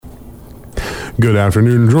Good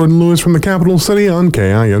afternoon, Jordan Lewis from the capital city on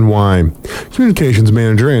KINY. Communications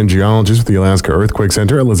manager and geologist with the Alaska Earthquake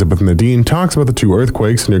Center, Elizabeth Nadine, talks about the two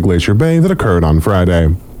earthquakes near Glacier Bay that occurred on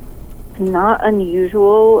Friday. Not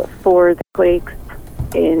unusual for the quakes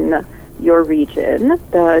in your region.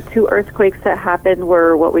 The two earthquakes that happened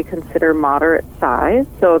were what we consider moderate size.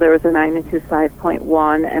 So there was a magnitude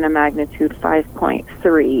 5.1 and a magnitude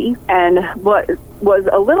 5.3. And what was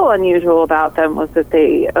a little unusual about them was that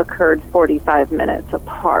they occurred 45 minutes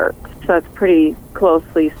apart. So that's pretty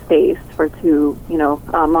closely spaced for two,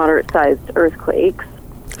 moderate-sized earthquakes.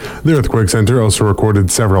 The Earthquake Center also recorded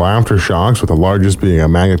several aftershocks, with the largest being a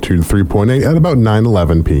magnitude 3.8 at about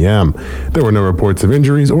 9:11 p.m. There were no reports of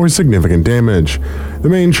injuries or significant damage. The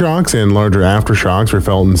main shocks and larger aftershocks were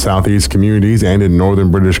felt in southeast communities and in northern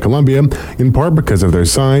British Columbia, in part because of their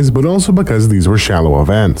size, but also because these were shallow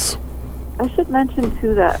events. I should mention,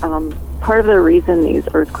 too, that part of the reason these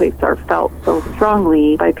earthquakes are felt so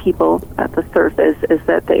strongly by people at the surface is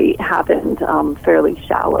that they happened fairly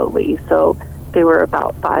shallowly. So they were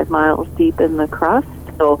about 5 miles deep in the crust.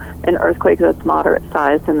 So an earthquake that's moderate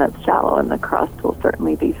sized and that's shallow in the crust will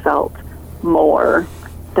certainly be felt more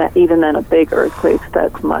than a big earthquake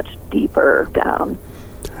that's much deeper down.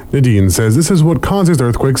 Nadine says this is what causes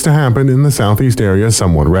earthquakes to happen in the southeast area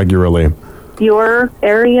somewhat regularly. Your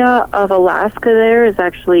area of Alaska there is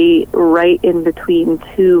actually right in between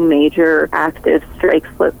two major active strike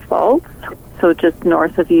slip faults. So just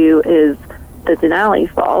north of you is the Denali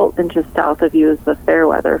Fault, and just south of you is the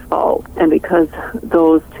Fairweather Fault. And because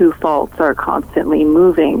those two faults are constantly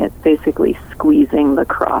moving, it's basically squeezing the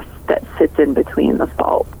crust that sits in between the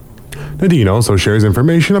faults. Nadine also shares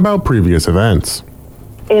information about previous events.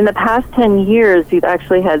 In the past 10 years, you've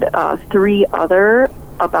actually had 3 other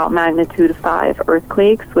about magnitude 5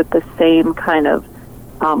 earthquakes with the same kind of,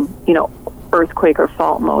 earthquake or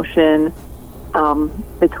fault motion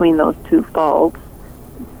between those two faults.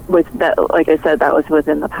 With that, like I said, that was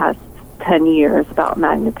within the past 10 years, about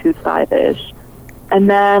magnitude 5-ish. And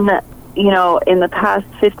then, in the past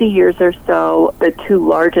 50 years or so, the two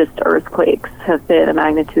largest earthquakes have been a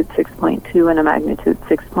magnitude 6.2 and a magnitude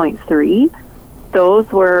 6.3.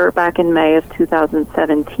 Those were back in May of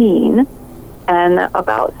 2017, and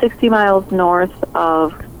about 60 miles north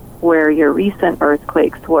of where your recent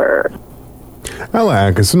earthquakes were. Ella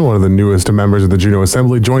Atkinson, one of the newest members of the Juneau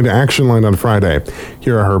Assembly, joined Action Line on Friday.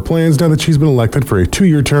 Here are her plans now that she's been elected for a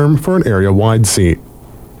 2-year term for an area-wide seat.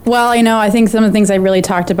 Well, I think some of the things I really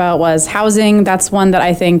talked about was housing. That's one that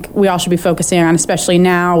I think we all should be focusing on, especially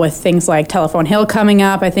now with things like Telephone Hill coming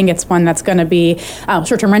up. I think it's one that's going to be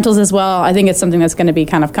short-term rentals as well. I think it's something that's going to be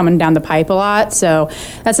kind of coming down the pipe a lot. So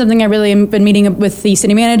that's something I really have been meeting with the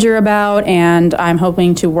city manager about, and I'm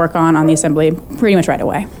hoping to work on the Assembly pretty much right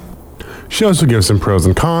away. She also gives some pros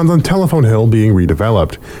and cons on Telephone Hill being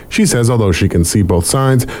redeveloped. She says although she can see both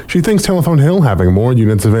sides, she thinks Telephone Hill having more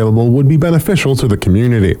units available would be beneficial to the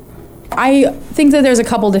community. I think that there's a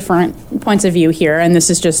couple different points of view here, and this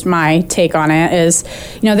is just my take on it, is,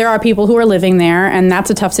 there are people who are living there, and that's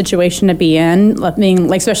a tough situation to be in,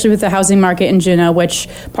 especially with the housing market in Juneau, which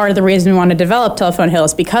part of the reason we want to develop Telephone Hill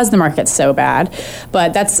is because the market's so bad.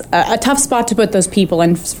 But that's a tough spot to put those people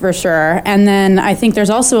in for sure. And then I think there's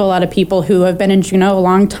also a lot of people who have been in Juneau a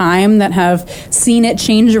long time that have seen it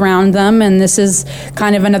change around them, and this is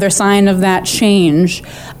kind of another sign of that change.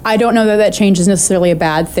 I don't know that change is necessarily a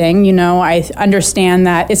bad thing. I understand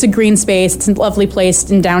that it's a green space, it's a lovely place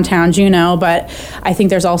in downtown Juneau, but I think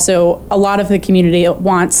there's also a lot of the community that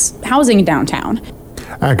wants housing downtown.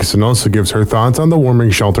 Atkinson also gives her thoughts on the warming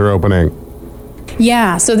shelter opening.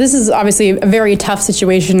 Yeah, so this is obviously a very tough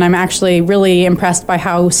situation. I'm actually really impressed by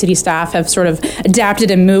how city staff have sort of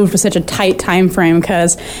adapted and moved with such a tight time frame,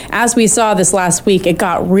 because as we saw this last week, it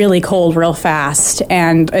got really cold real fast,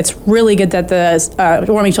 and it's really good that the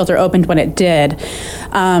warming shelter opened when it did.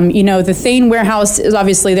 The Thane warehouse is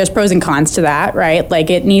obviously, there's pros and cons to that, right? Like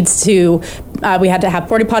it needs to, we had to have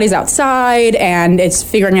porta potties outside, and it's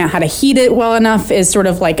figuring out how to heat it well enough is sort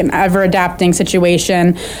of like an ever-adapting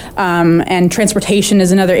situation, and transportation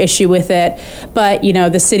is another issue with it. But,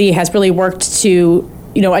 the city has really worked to,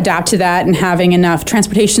 adapt to that, and having enough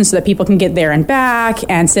transportation so that people can get there and back,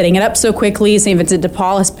 and setting it up so quickly. St. Vincent de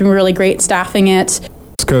Paul has been really great staffing it.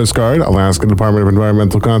 Coast Guard, Alaska Department of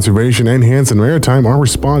Environmental Conservation, and Hansen Maritime are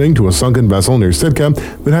responding to a sunken vessel near Sitka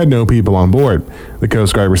that had no people on board. The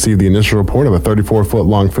Coast Guard received the initial report of a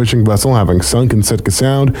 34-foot-long fishing vessel having sunk in Sitka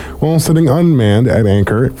Sound while sitting unmanned at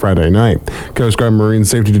anchor Friday night. Coast Guard Marine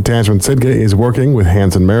Safety Detachment Sitka is working with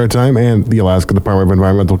Hansen Maritime and the Alaska Department of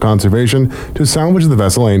Environmental Conservation to salvage the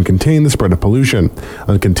vessel and contain the spread of pollution.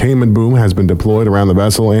 A containment boom has been deployed around the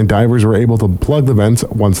vessel, and divers were able to plug the vents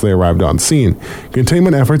once they arrived on scene.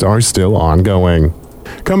 Containment efforts are still ongoing.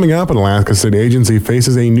 Coming up, an Alaska state agency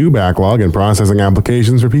faces a new backlog in processing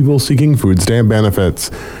applications for people seeking food stamp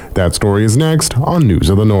benefits. That story is next on News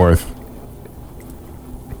of the North.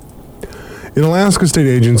 An Alaska state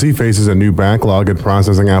agency faces a new backlog in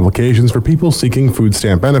processing applications for people seeking food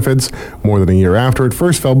stamp benefits more than a year after it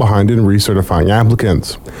first fell behind in recertifying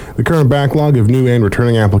applicants. The current backlog of new and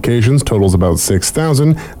returning applications totals about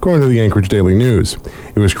 6,000, according to the Anchorage Daily News.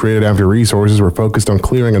 It was created after resources were focused on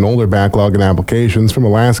clearing an older backlog in applications from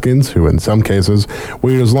Alaskans who, in some cases,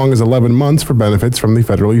 waited as long as 11 months for benefits from the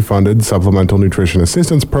federally funded Supplemental Nutrition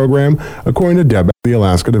Assistance Program, according to DEB, the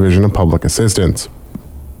Alaska Division of Public Assistance.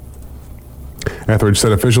 Etheridge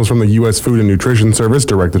said officials from the U.S. Food and Nutrition Service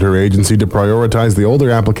directed her agency to prioritize the older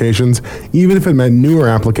applications, even if it meant newer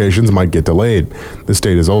applications might get delayed. The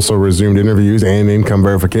state has also resumed interviews and income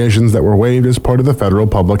verifications that were waived as part of the federal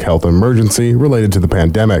public health emergency related to the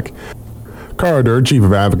pandemic. Carter, Chief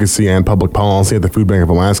of Advocacy and Public Policy at the Food Bank of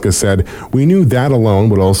Alaska, said, "We knew that alone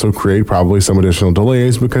would also create probably some additional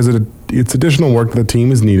delays because it's additional work that the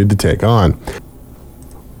team is needed to take on."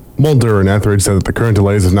 Mulder and Etheridge said that the current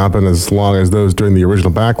delays have not been as long as those during the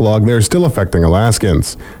original backlog. They're still affecting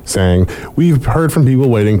Alaskans, saying, "We've heard from people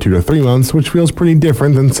waiting 2 to 3 months, which feels pretty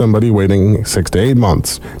different than somebody waiting 6 to 8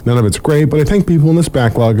 months. None of it's great, but I think people in this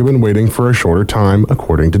backlog have been waiting for a shorter time,"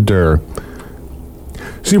 according to Durr.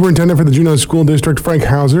 Superintendent for the Juneau School District, Frank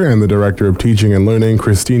Hauser, and the Director of Teaching and Learning,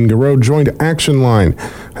 Christine Garreau, joined Action Line.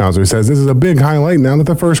 Hauser says this is a big highlight now that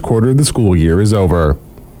the first quarter of the school year is over.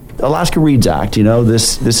 Alaska Reads Act,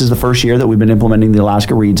 this is the first year that we've been implementing the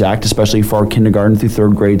Alaska Reads Act, especially for our kindergarten through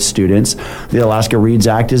third grade students. The Alaska Reads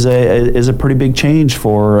Act is a pretty big change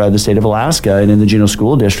for the state of Alaska and in the Juneau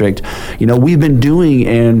School District. We've been doing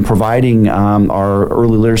and providing our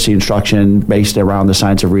early literacy instruction based around the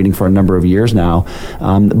science of reading for a number of years now.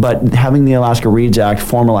 But having the Alaska Reads Act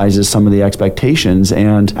formalizes some of the expectations.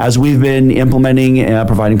 And as we've been implementing,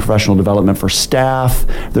 providing professional development for staff,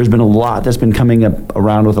 there's been a lot that's been coming up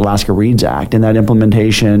around with Alaska Reads Act, and that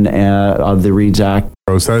implementation of the Reads Act.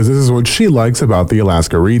 Rose says this is what she likes about the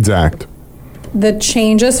Alaska Reads Act. The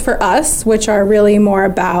changes for us, which are really more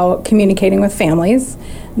about communicating with families,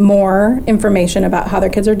 more information about how their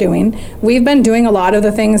kids are doing. We've been doing a lot of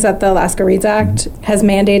the things that the Alaska Reads Act has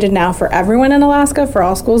mandated now for everyone in Alaska, for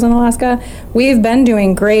all schools in Alaska. We've been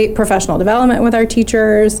doing great professional development with our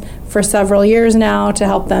teachers for several years now to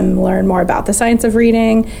help them learn more about the science of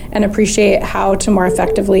reading and appreciate how to more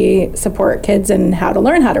effectively support kids and how to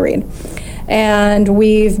learn how to read. And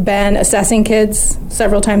we've been assessing kids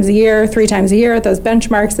several times a year, 3 times a year at those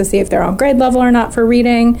benchmarks to see if they're on grade level or not for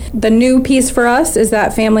reading. The new piece for us is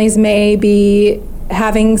that families may be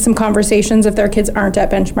having some conversations if their kids aren't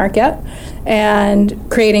at benchmark yet, and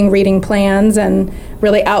creating reading plans and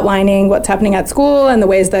really outlining what's happening at school and the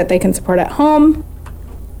ways that they can support at home.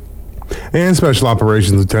 And Special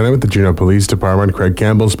Operations Lieutenant with the Juneau Police Department, Craig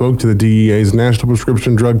Campbell, spoke to the DEA's National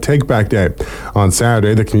Prescription Drug Take-Back Day. On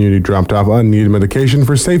Saturday, the community dropped off unneeded medication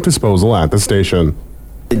for safe disposal at the station.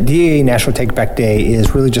 The DEA National Take-Back Day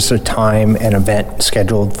is really just a time and event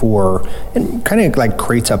scheduled for, and kind of like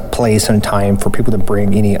creates a place and time for people to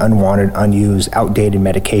bring any unwanted, unused, outdated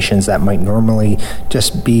medications that might normally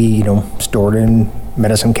just be, stored in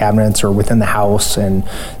medicine cabinets or within the house. And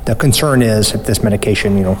the concern is if this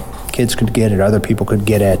medication, kids could get it, other people could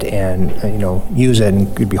get it and, use it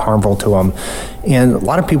and could be harmful to them. And a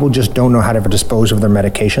lot of people just don't know how to dispose of their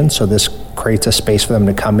medication. So this creates a space for them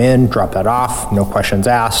to come in, drop that off, no questions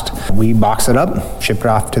asked. We box it up, ship it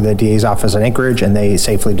off to the DA's office in Anchorage, and they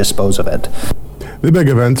safely dispose of it. The big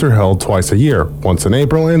events are held twice a year, once in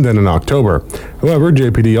April and then in October. However,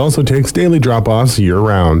 JPD also takes daily drop-offs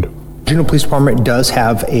year-round. Juneau Police Department does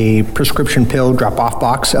have a prescription pill drop-off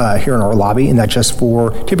box here in our lobby, and that's just for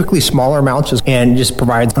typically smaller amounts and just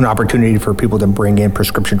provides an opportunity for people to bring in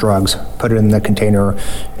prescription drugs, put it in the container,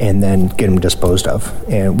 and then get them disposed of.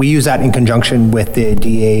 And we use that in conjunction with the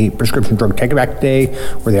DA Prescription Drug Take-Back Day,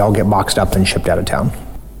 where they all get boxed up and shipped out of town.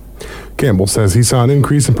 Campbell says he saw an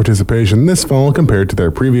increase in participation this fall compared to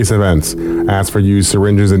their previous events. As for used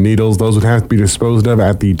syringes and needles, those would have to be disposed of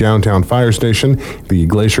at the downtown fire station, the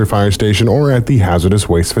Glacier Fire Station, or at the hazardous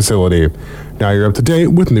waste facility. Now you're up to date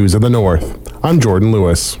with News of the North. I'm Jordan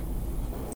Lewis.